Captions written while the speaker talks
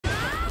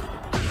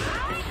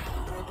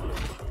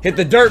Hit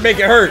the dirt, make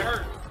it hurt.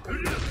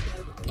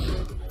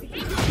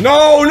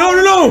 No, no,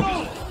 no, no.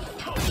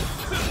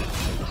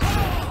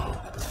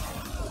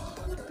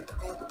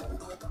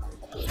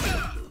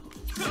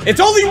 It's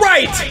only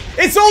right.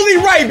 It's only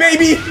right,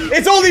 baby.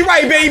 It's only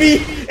right,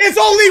 baby. It's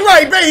only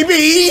right,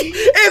 baby.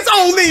 It's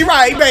only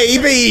right,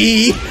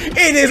 baby.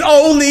 It is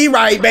only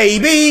right,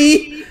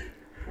 baby.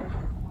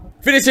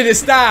 Finish it in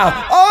style.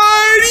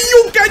 Oh,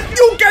 you can.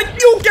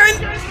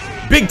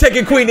 Big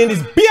Tekken Queen in this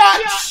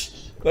bitch.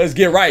 Let's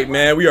get right,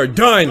 man. We are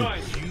done.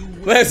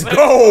 Let's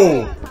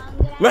go.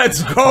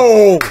 Let's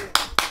go.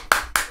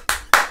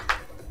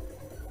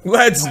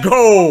 Let's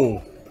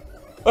go.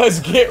 Let's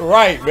get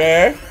right,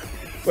 man.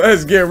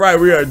 Let's get right.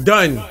 We are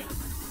done.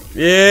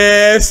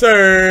 Yes,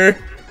 sir.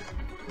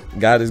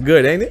 God is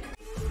good, ain't it?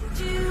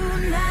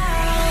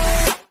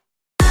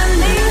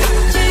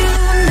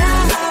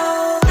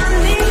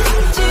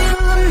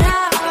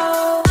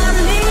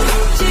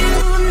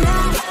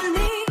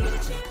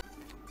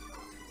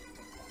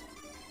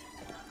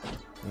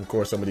 Of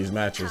course, some of these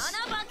matches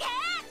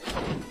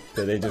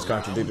that they just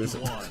contradict this.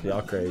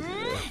 Y'all crazy.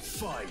 Yeah.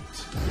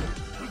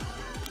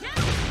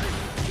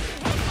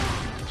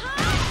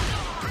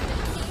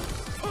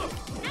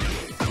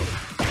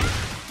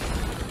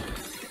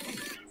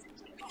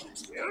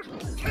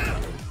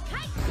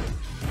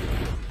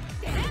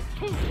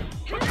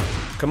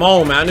 Come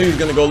on, man. I knew he was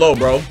gonna go low,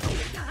 bro.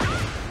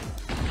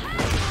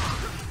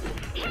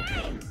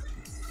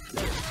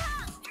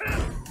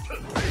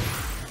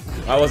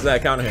 Why was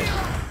that counter hit?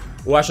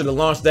 Oh, I should have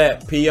launched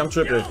that. P, I'm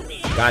tripping.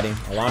 Got him.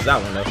 I launched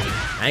that one, though.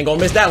 I ain't gonna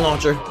miss that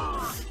launcher.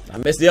 I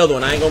missed the other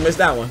one. I ain't gonna miss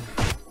that one.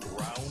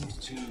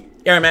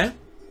 Yeah, man.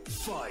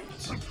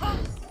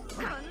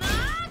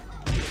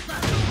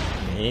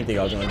 He didn't think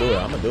I was gonna do it.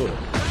 I'm gonna do it.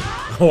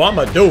 Oh, I'm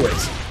gonna do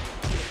it.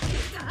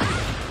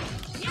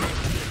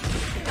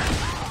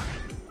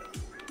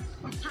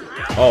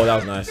 Oh, that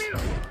was nice.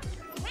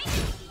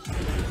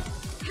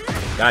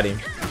 Got him.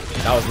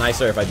 That was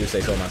nicer if I do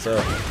say so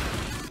myself.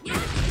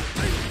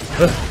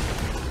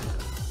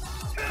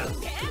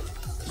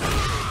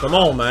 Come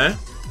on, man.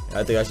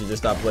 I think I should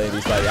just stop playing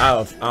these fights.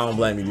 I don't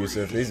blame you,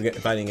 Yusuf. These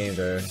fighting games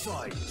are...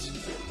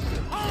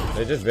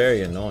 they're just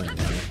very annoying,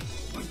 man.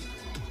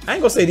 I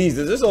ain't gonna say these.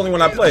 This is the only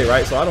one I play,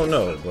 right? So I don't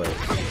know, but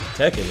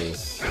Tekken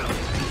is...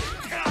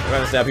 I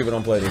understand how people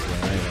don't play this one.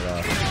 I ain't gonna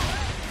lie.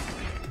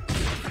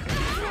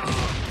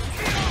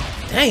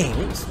 Dang,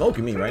 he's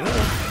smoking me right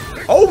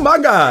now. Oh my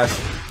gosh.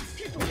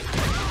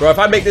 Bro, if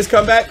I make this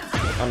comeback,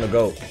 I'm the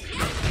GOAT.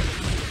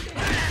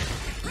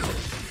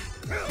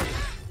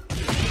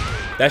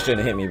 That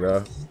shouldn't hit me,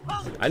 bro.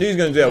 I knew he was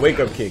gonna do that wake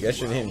up kick. That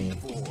shouldn't hit me.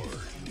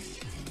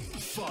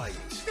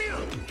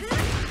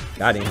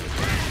 Got him.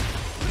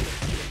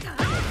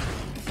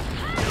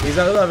 He's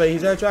at 11.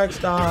 He's at track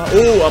star.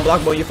 Ooh,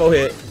 unblockable on your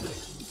forehead.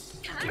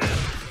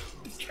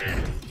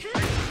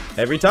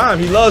 Every time.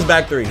 He loves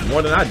back three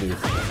more than I do.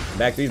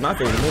 Back three's my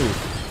favorite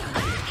move.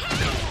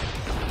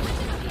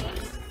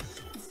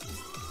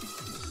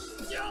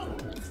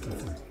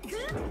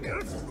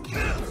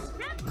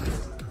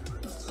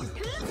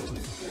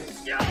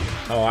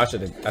 Oh, I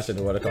should have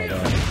what it called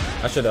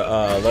that. I should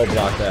have low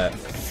blocked that.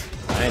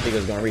 I didn't think it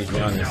was gonna reach me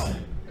on this.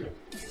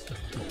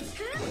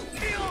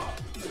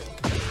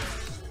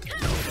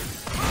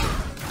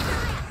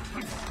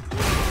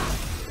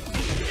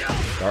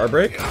 Guard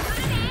break.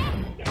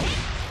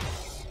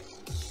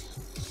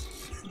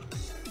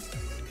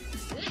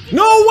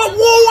 No, what?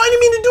 Whoa, I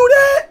didn't mean to do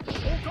that.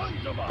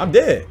 I'm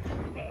dead.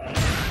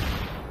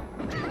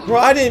 Bro,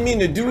 I didn't mean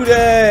to do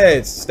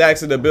that.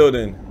 Stacks in the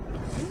building.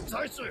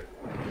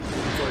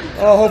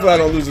 Oh, hopefully I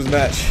don't lose this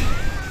match.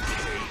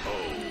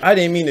 I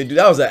didn't mean to do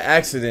that. Was an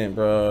accident,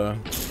 bro.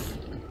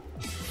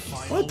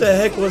 What the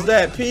heck was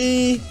that,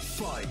 P?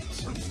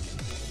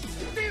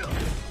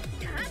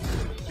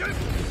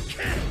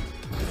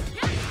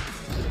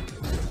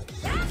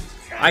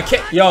 I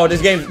can't. Yo,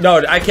 this game.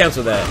 No, I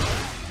canceled that.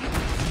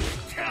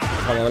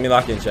 Hold on, let me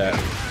lock in chat.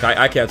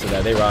 I canceled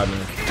that. They robbed me.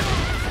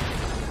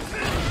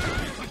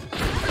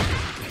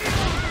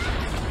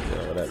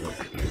 Yeah, whatever.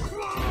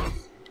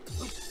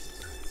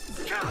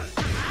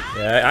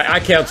 Yeah, I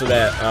canceled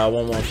that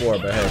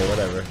 114, but hey,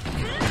 whatever.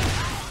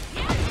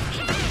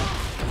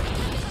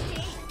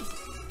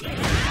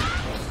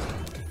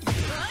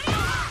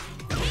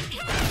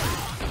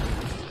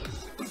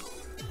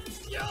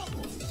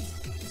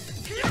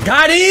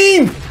 Got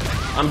him!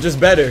 I'm just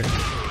better.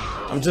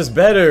 I'm just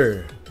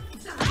better.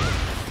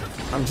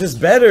 I'm just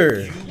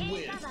better.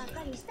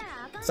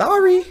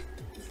 Sorry.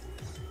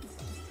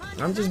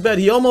 I'm just better.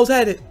 He almost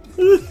had it.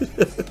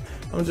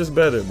 I'm just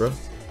better, bro.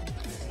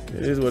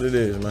 It is what it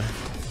is, man.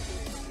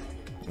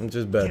 I'm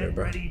just better,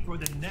 bro. Ready for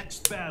the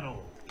next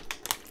battle.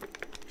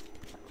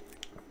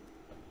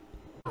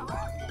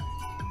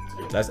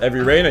 That's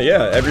every Reina,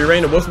 yeah. Every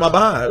Reina whoops my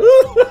behind.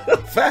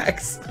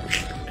 Facts.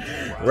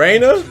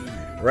 Reina,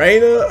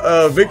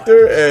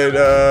 Victor, and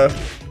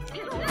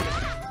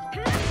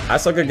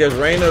Asuka against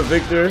Reina,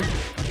 Victor.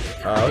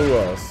 Who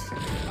else?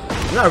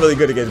 I'm not really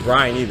good against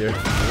Brian either.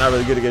 I'm not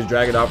really good against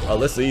Dragon off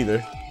Alyssa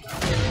either.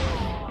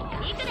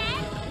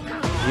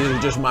 These are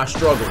just my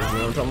struggles. You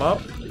know what I'm talking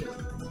about?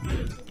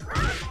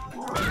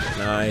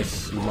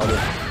 Nice, you mother.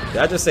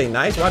 Did I just say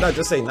nice? Why did I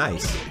just say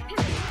nice?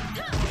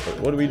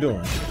 What are we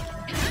doing?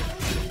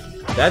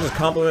 Did I just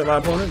compliment my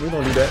opponent? We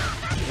don't do that.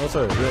 No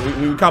sir.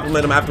 We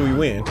compliment him after we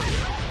win.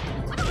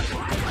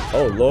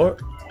 Oh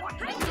Lord.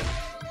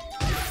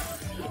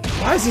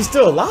 Why is he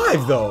still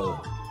alive though?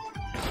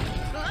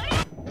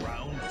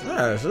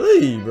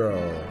 Golly,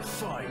 bro.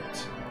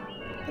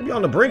 Maybe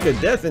on the brink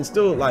of death and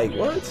still like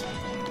what?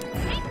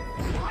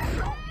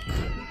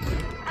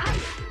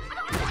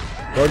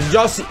 Bro, did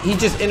y'all see? He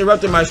just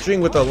interrupted my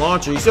stream with a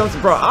launcher. You see what I'm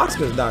saying? Bro,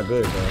 Asuka's not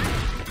good, bro.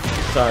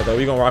 Sorry though,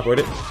 we gonna rock with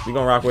it. We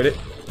gonna rock with it.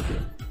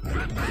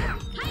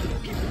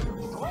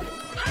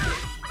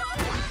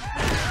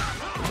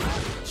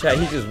 Chat,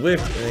 he just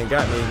whiffed and then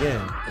got me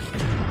again.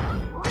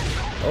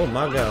 Oh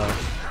my god.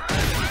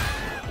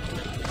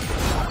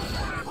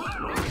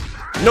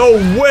 No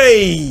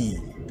way!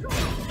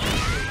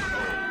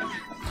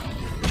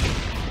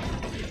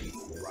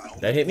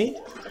 That hit me?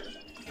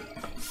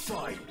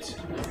 Fight.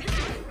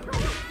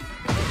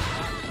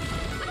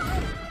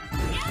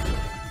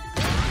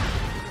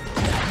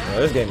 Oh,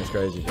 this game is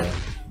crazy, bro.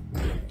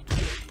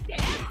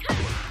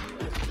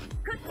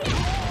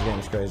 This game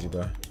is crazy,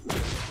 bro.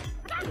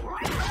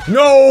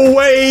 No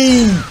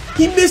way!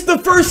 He missed the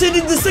first hit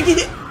and the second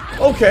hit.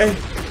 Okay.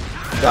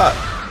 Stop.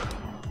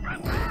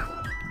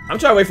 I'm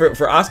trying to wait for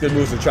Asuka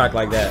moves to track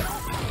like that.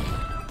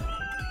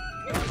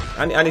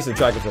 I need some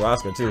tracking from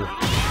Asuka too.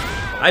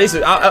 I need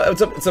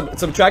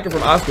some tracking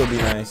from Asuka would be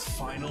nice.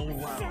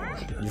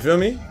 You feel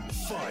me?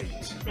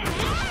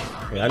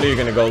 Yeah, I knew you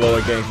were gonna go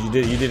lower game. You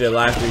did it the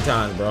last 3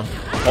 times, bro.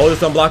 Hold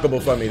this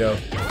unblockable for me though.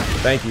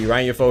 Thank you.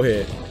 Right in your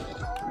forehead.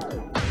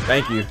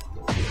 Thank you.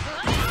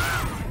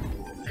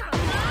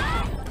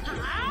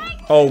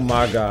 Oh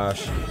my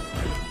gosh.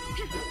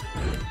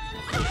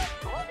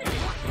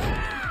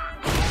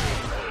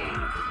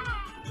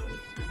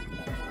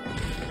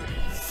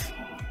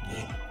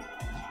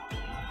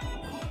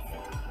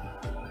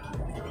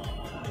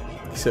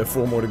 He said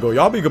 4 more to go.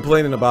 Y'all be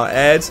complaining about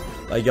ads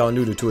like y'all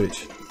new to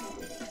Twitch.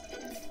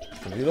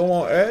 If you don't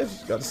want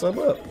ads, you gotta sub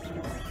up.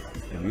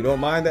 If you don't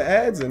mind the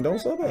ads, then don't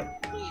sub up.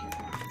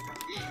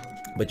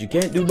 But you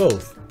can't do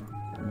both.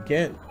 You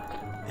can't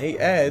hate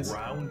ads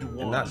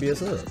and not be a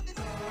sub.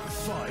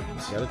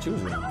 You gotta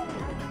choose one.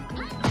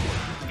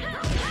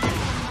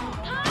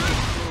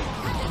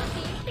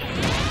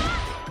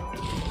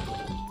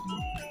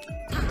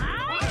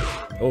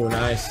 Oh,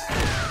 nice.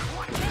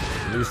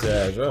 Used to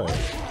ads, right?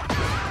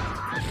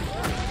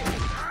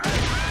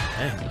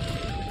 Dang.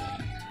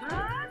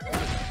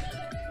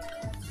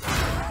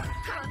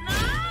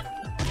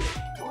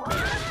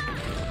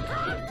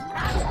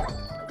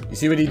 You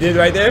see what he did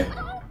right there?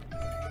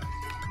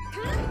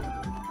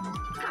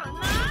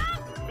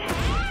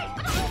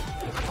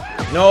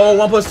 No,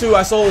 1 + 2,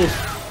 I sold.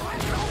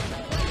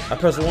 I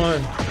pressed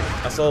 1.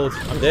 I sold.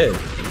 I'm dead.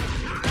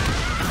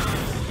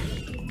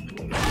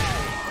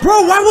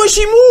 Bro, why won't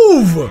she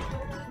move?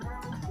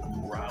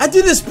 I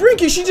did the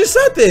sprint and she just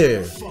sat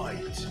there.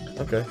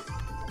 Okay.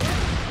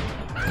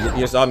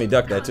 You saw me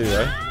duck that too,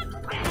 right?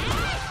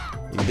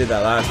 You did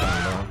that last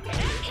time, bro.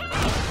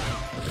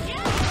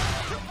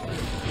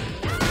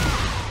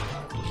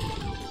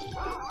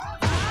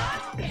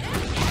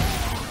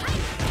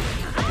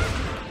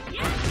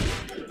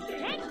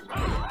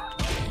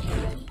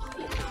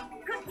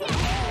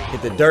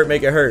 Hit the dirt,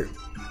 make it hurt.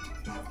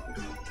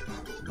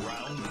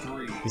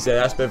 He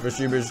said, I spent for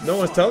streamers. No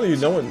one's telling you.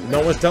 No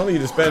one's telling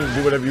you to spend and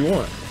do whatever you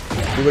want.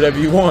 Do whatever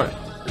you want.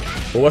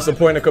 But what's the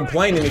point of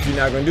complaining if you're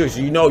not gonna do it?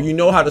 So you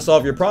know how to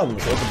solve your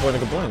problems. So what's the point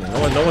of complaining?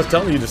 No one's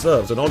telling you to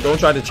sub. So don't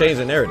try to change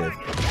the narrative.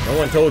 No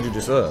one told you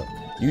to sub.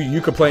 You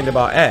complained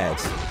about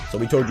ads. So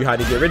we told you how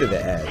to get rid of the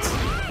ads.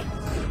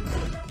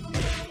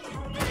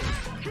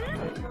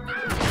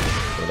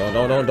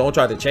 So don't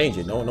try to change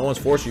it. No one's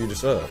forcing you to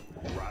sub.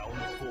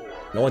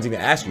 No one's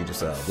even asked you to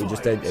sub. We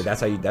just said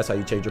that's how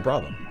you change your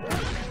problem.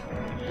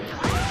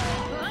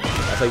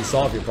 That's how you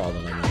solve your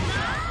problem. I mean.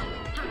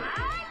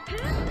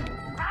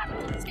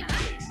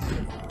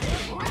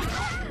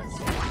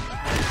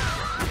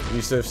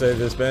 You still say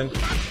this, Ben?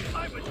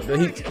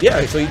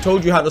 Yeah, so he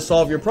told you how to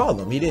solve your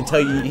problem. He didn't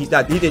tell you. He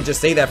didn't just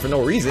say that for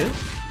no reason,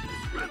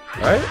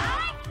 right?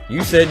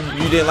 You said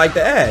you didn't like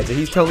the ads, and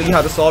he's telling you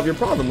how to solve your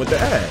problem with the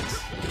ads.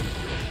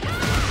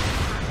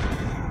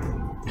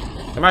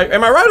 Am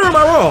I right or am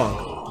I wrong?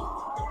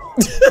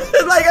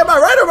 Like, am I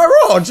right or am I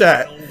wrong,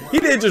 chat?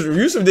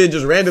 Yusuf didn't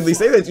just randomly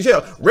say that.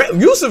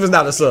 Yusuf is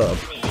not a sub.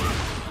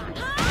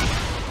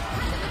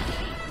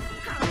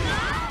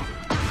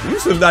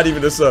 Yusuf's not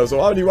even a sub, so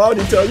why would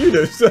he tell you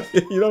this?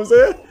 You know what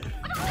I'm saying?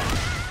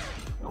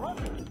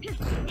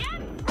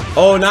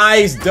 Oh,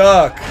 nice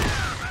duck.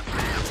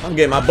 I'm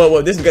getting my butt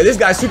whooped. This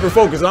guy's super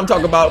focused. I'm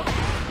talking about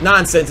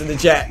nonsense in the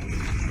chat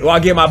while I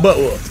get my butt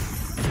whooped.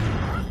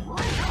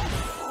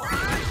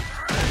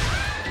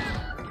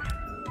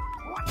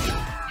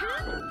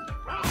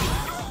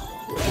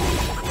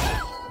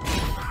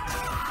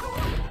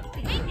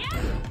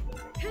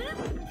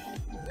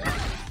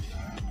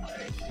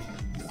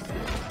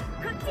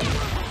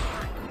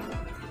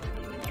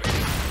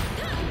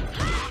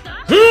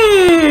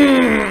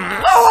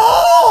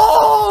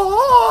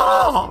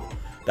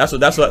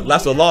 That's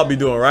what Law be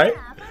doing, right?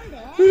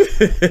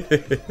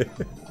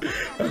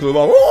 That's what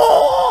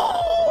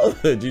Law.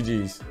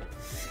 GG's.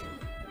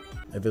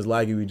 If it's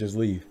laggy, we just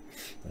leave.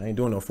 I ain't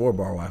doing no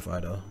 4-bar Wi-Fi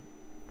though.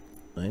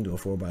 I ain't doing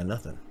 4 by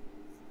nothing.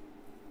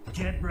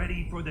 Get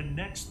ready for the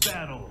next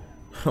battle.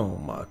 Oh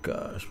my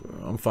gosh,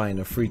 bro. I'm fighting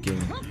a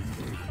freaking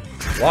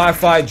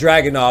Wi-Fi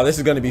Dragunov. This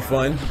is gonna be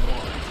fun.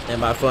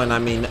 And by fun, I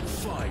mean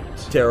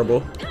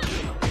terrible.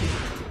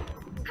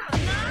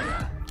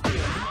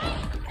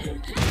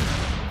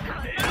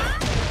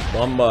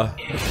 Bumba.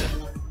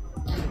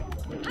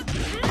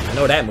 I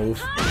know that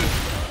move.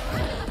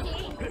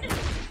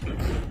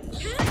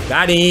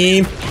 Got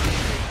him.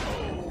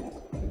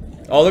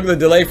 Oh, look at the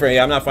delay frame.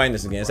 Yeah, I'm not fighting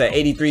this again. It's at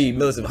 83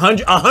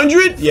 milliseconds.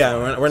 100?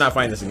 Yeah, we're not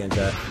fighting this again,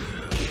 chat.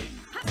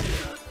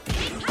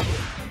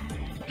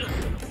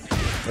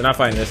 We're not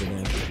fighting this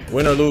again.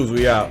 Win or lose,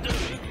 we out.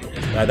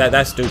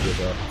 That's stupid,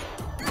 bro.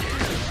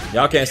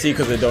 Y'all can't see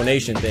because of the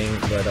donation thing,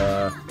 but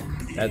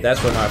that's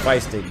for my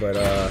fight stick. But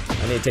I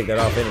need to take that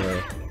off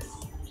anyway.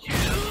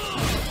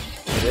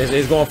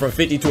 It's going from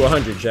 50 to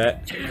 100,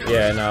 chat.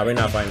 Yeah, nah, we're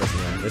not fighting this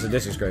again.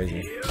 This is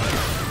crazy.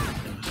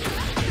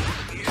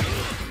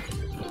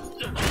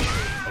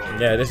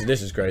 Yeah, this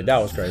is crazy. That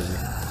was crazy.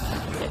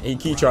 He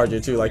key charger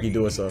too, like he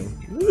doing something.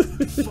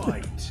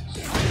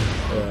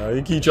 Yeah,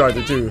 he key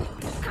charger too.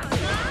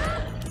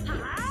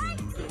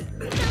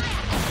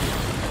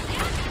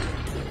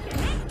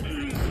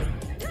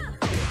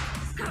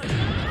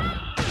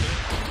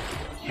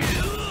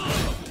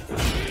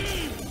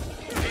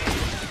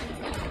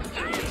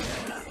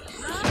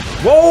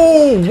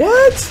 Whoa,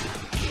 what?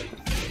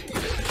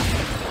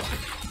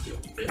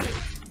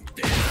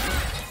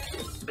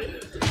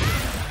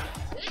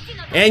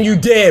 And you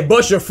dead.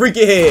 Bust your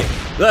freaking head.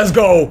 Let's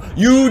go.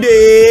 You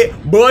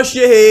dead. Bust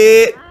your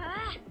head.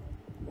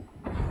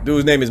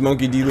 Dude's name is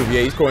Monkey D. Luffy.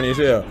 Yeah, he's corny as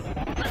hell.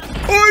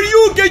 Oh,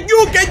 you can.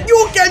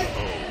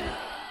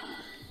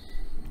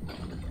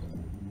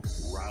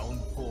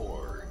 Round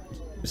 4.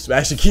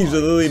 Smashing keeps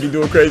of Lily be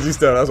doing crazy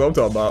stuff. That's what I'm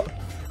talking about.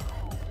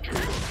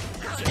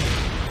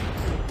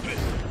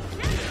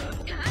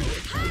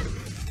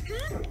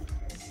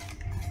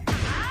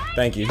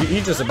 Thank you.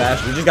 He's just a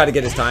bastard. We just got to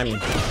get his timing.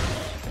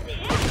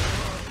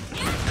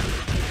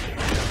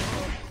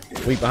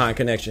 Weak behind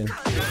connection.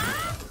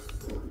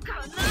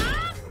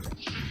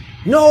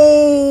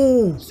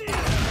 No!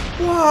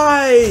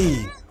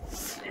 Why?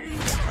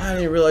 I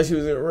didn't realize he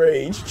was in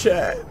rage,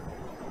 chat.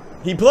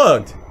 He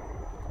plugged.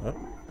 Huh?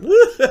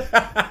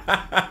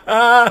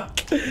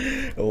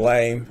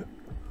 Lame.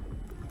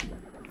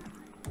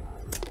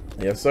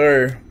 Yes,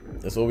 sir.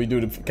 That's what we do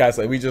to cats.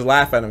 Like, we just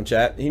laugh at him,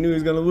 chat. He knew he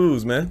was gonna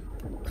lose, man.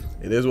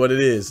 It is what it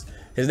is.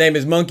 His name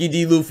is Monkey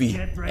D. Luffy,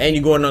 and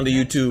you're going on the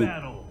YouTube.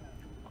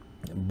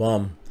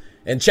 Bum.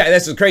 And chat,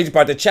 that's the crazy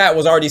part. The chat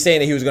was already saying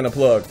that he was gonna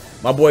plug.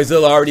 My boy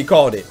Zilla already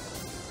called it.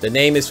 The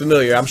name is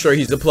familiar. I'm sure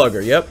he's the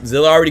plugger. Yep,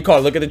 Zilla already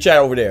called it. Look at the chat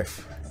over there.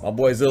 My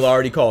boy Zilla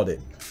already called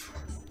it.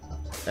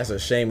 That's a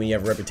shame when you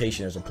have a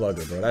reputation as a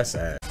plugger, bro. That's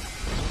sad.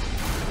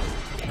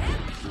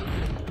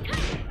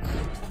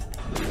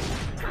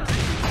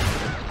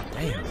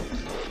 Damn.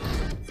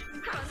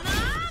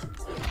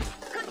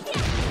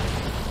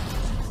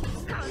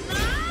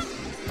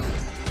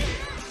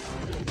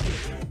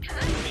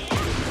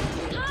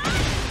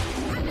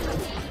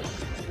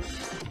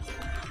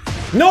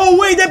 No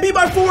way, that beat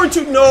my forward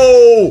two.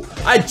 No,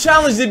 I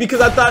challenged it because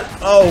I thought,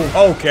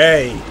 oh,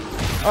 okay.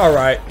 All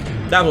right,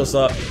 that was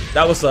up.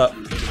 That was up.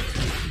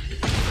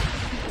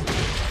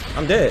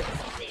 I'm dead.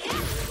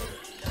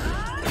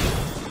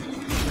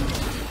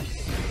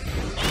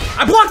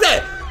 I blocked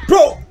that,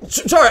 bro.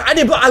 Sorry, I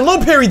didn't block. I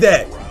low parried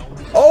that.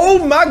 Oh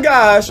my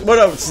gosh. What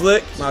up,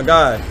 Slick? My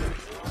guy.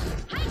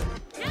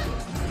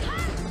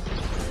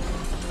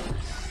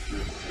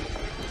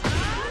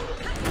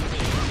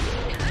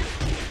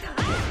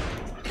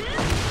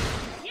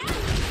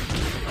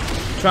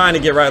 Trying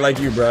to get right like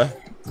you, bruh.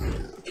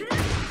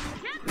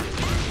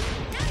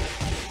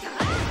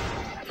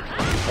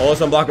 Oh,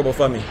 it's unblockable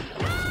for me.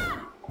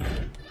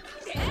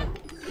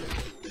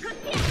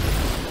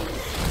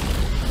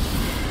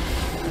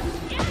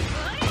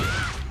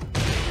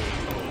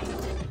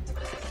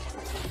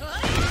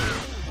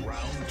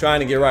 Trying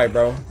to get right,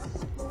 bro.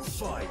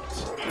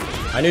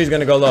 I knew he was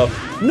gonna go low.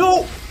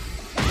 No!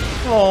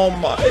 Oh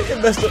my,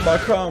 it messed up my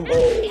combo.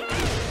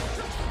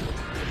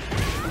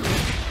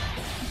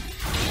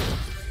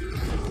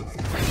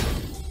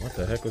 What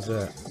the heck was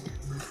that?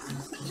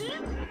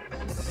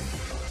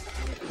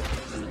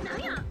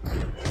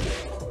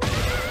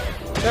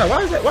 Yeah,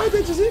 why is that? Why did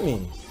that just hit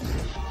me?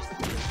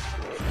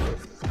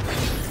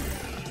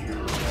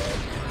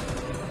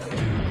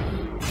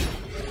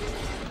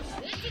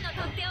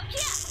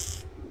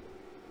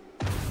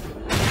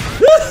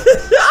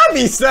 I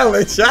be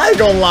selling shit. I ain't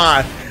gonna lie.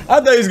 I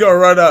thought he was gonna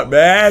run up,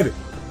 man.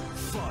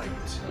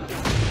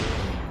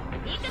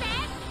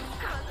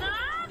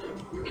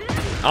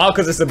 All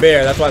because it's a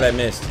bear. That's why that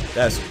missed.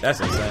 That's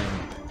insane.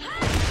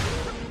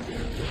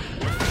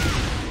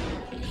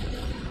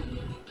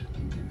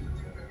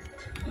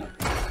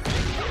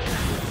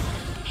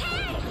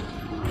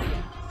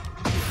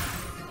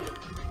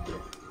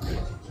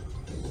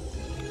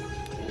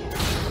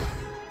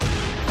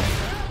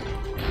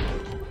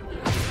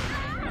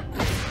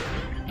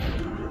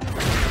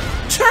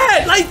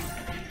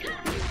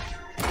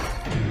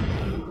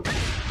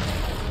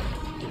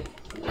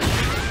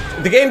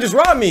 The game just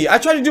robbed me. I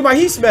tried to do my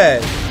heat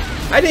smash.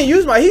 I didn't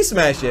use my heat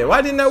smash yet.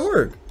 Why didn't that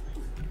work?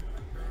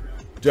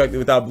 Directly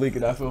without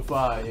blinking, I feel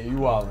fine. Yeah, you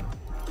wildin'.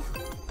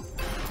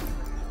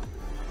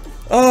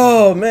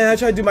 Oh man, I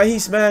tried to do my heat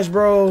smash,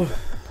 bro.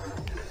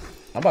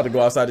 I'm about to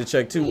go outside to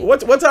check too. What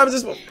time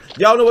is this?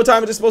 Y'all know what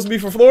time it is supposed to be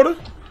for Florida?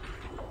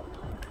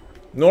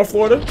 North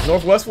Florida?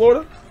 Northwest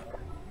Florida?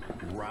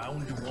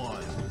 Round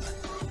one.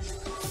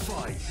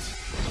 Fight.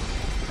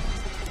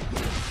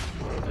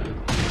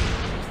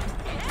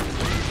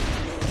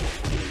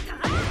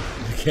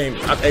 Came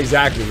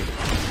exactly.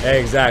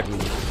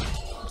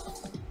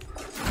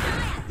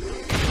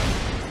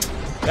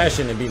 That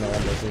shouldn't be no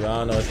almost. I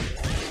don't know.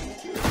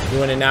 It's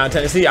doing it now in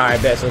Tennessee. All right,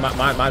 bet. So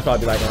mine's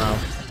probably like around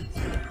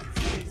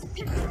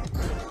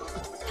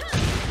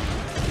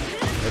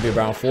maybe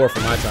around 4 for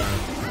my time.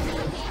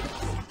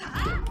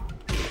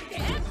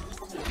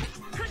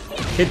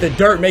 Hit the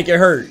dirt, make it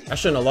hurt. I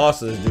shouldn't have lost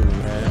to this dude,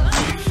 man.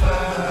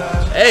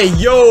 Hey,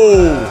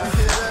 yo!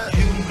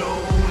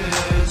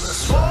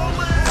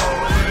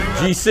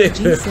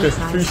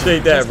 G6.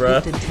 Appreciate that, bro.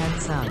 10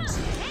 subs.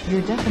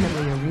 You're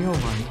definitely a real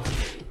one.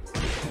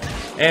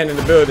 And in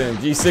the building.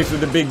 G6 with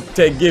the big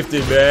tech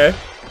gifted, man.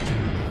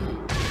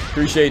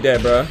 Appreciate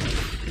that, bro.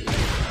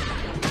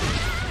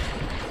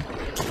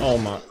 Oh,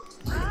 my.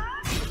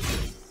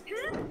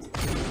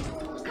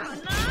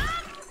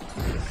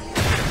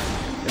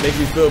 It makes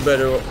me feel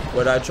better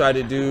what I try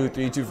to do.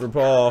 3-2 for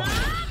Paul.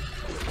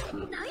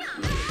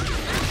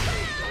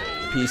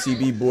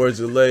 PCB boards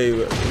delay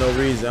with no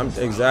reason.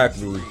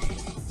 Exactly.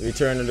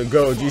 Return to the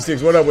go.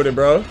 G6, what up with it,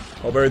 bro?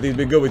 Hope everything's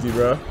been good with you,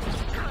 bro.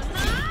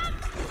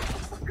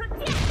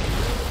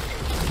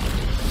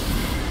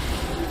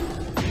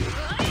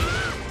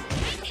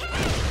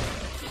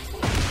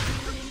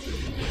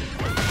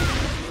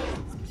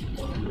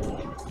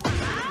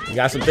 You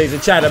got some things to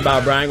chat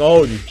about, Brian. Gonna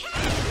hold you.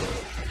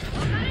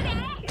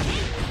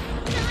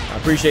 I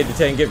appreciate the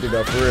 10 gifted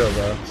though, for real,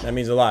 bro. That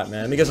means a lot,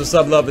 man. Let me get some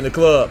sub love in the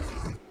club.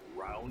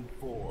 Round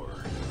 4.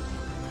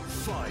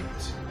 Fight.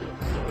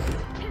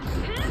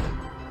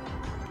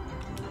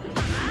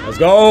 Let's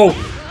go.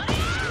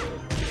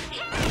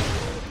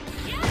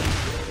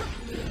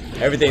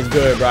 Everything's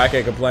good, bro. I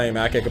can't complain,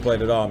 man. I can't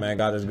complain at all, man.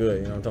 God is good.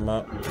 You know what I'm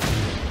talking about?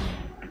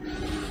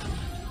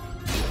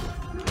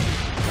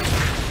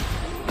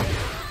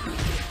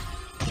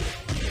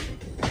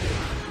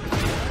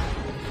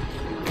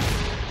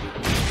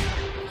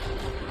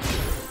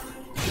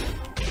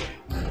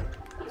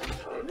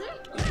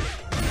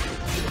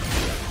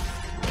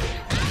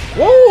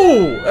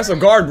 Whoa! That's a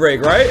guard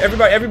break, right?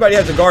 Everybody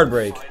has a guard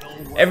break.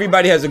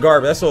 Everybody has a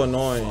guard break. That's so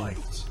annoying.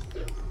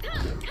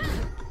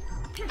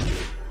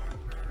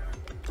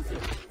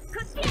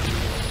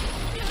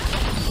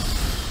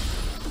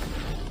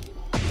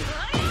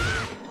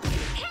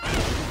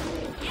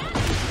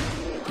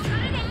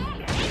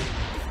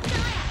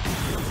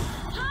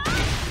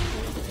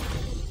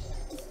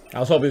 I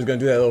was hoping he was gonna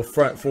do that little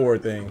front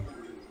forward thing.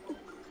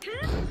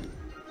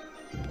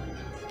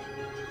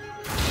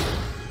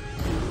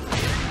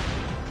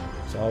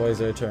 It's always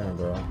their turn,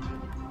 bro.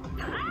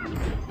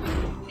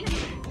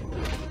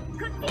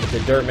 Hit the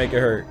dirt, make it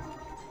hurt.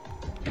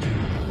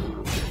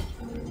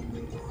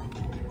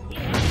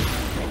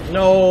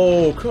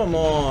 No, come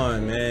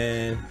on,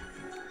 man.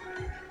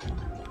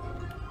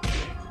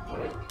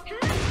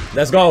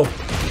 Let's go.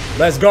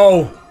 Let's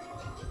go.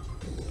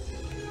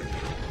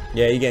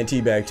 Yeah, you getting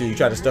teabagged too. You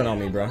tried to stun on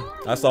me, bro.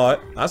 I saw it.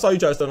 I saw you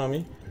try to stun on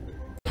me.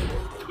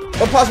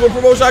 What possible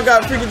promotion? I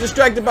got freaking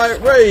distracted by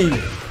Ray.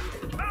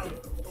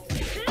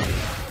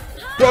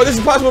 Bro, this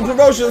is possible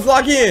promotion. Let's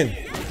lock in.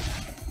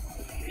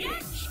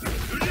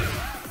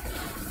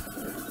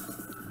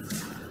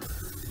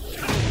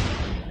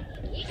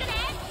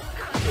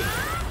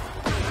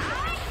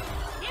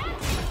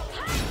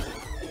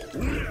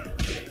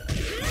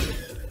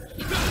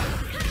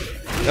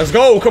 Let's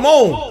go. Come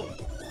on.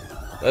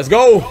 Let's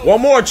go.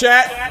 One more,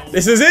 chat.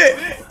 This is it.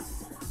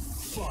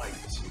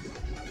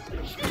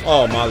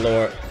 Oh, my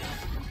Lord.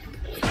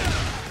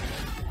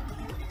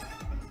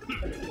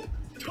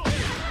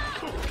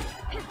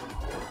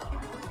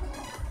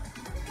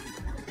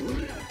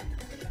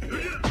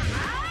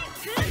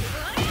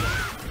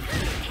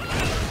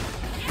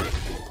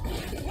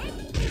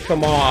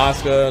 Come on,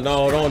 Asuka.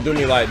 No, don't do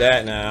me like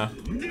that now.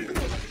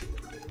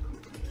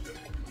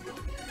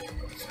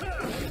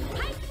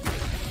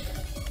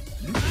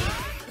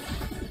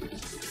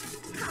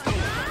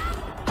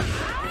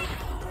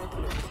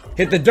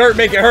 Hit the dirt,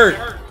 make it hurt.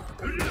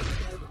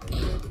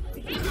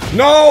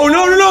 No,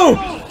 no, no,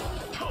 no.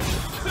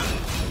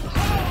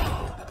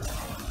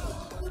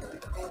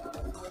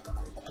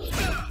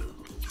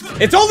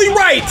 It's only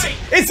right.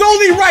 It's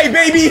only right,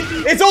 baby.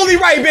 It's only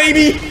right,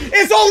 baby.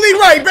 It's only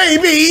right,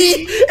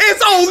 baby.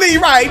 It's only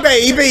right,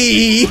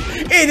 baby.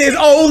 It is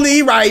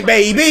only right,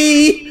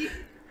 baby.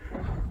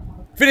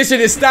 Finish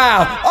it in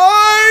style.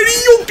 Oh,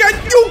 you can.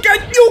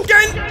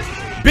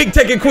 Big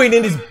Tekken Queen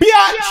in this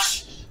biatch.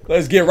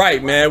 Let's get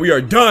right, man. We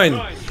are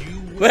done.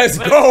 Let's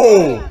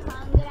go.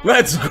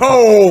 Let's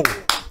go.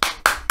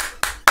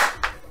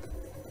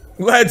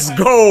 Let's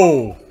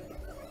go.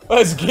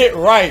 Let's get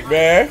right,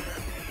 man.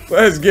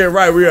 Let's get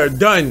right. We are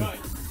done.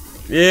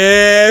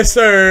 Yes,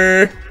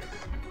 sir.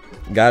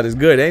 God is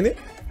good, ain't it?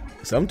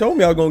 Something told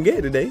me I was gonna get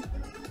it today.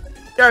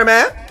 Got it,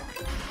 man.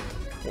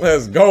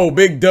 Let's go.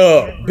 Big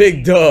dub.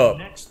 Big dub.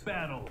 Next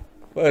battle.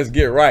 Let's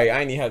get right.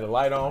 I ain't even had the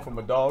light on for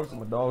my dogs.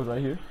 My dogs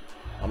right here.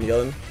 I'm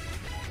yelling.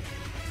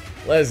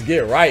 Let's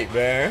get right,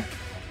 man.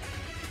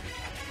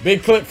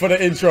 Big clip for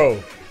the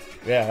intro.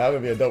 Yeah, that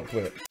would be a dope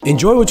clip.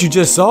 Enjoy what you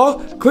just saw?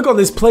 Click on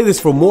this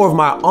playlist for more of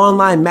my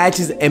online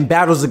matches and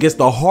battles against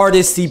the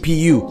hardest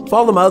CPU.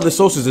 Follow my other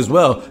socials as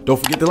well.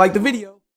 Don't forget to like the video.